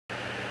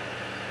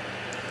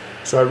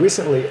So I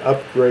recently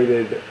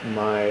upgraded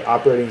my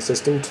operating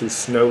system to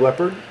Snow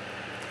Leopard,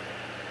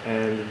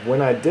 and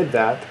when I did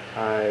that,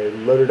 I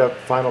loaded up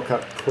Final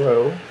Cut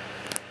Pro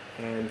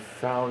and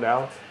found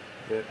out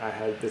that I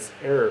had this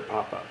error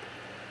pop up.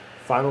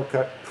 Final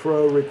Cut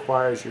Pro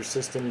requires your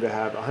system to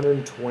have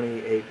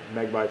 128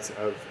 megabytes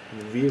of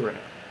VRAM.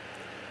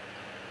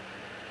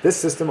 This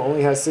system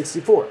only has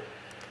 64.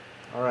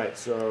 Alright,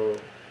 so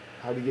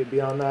how do you get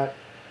beyond that?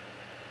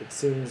 It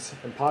seems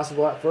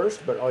impossible at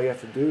first, but all you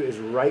have to do is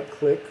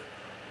right-click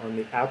on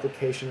the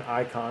application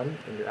icon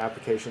in your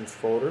applications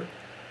folder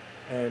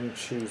and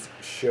choose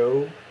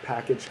Show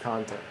Package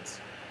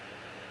Contents.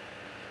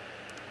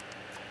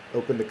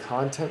 Open the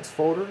Contents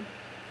folder.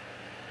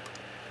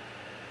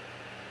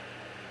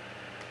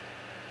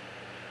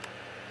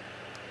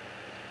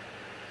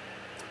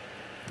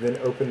 Then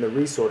open the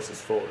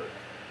Resources folder.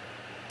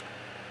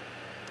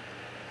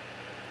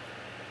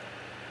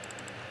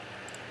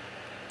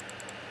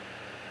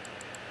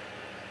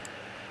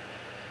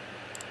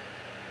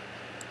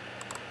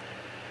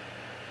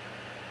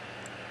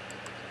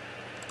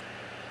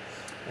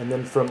 And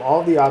then from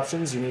all the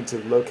options, you need to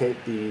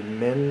locate the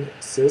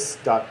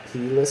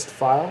minsys.plist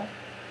file.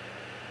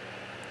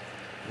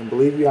 I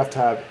believe you have to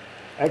have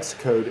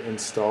Xcode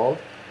installed,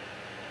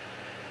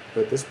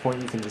 but at this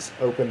point you can just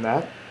open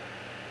that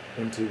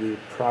into the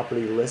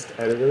property list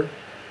editor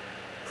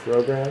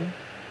program.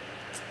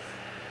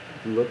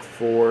 Look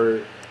for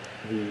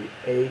the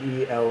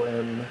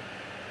AELM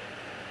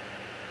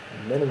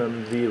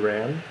minimum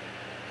VRAM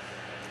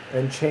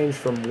and change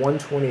from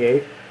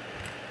 128.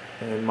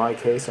 In my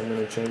case, I'm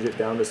going to change it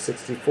down to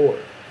 64.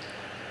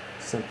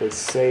 Simply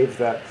save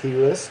that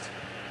plist.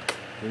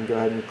 You can go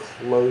ahead and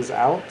close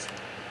out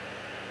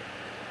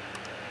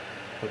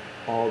of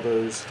all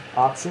those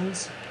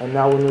options. And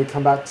now when we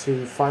come back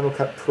to Final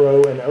Cut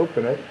Pro and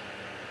open it,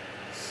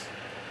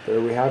 there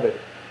we have it.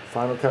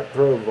 Final Cut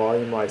Pro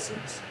volume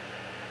license.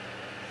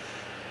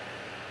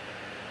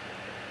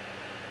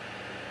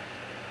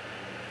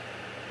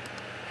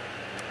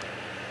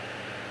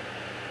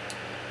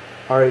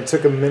 Alright, it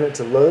took a minute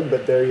to load,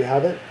 but there you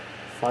have it.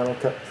 Final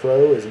Cut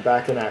Pro is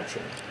back in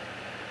action.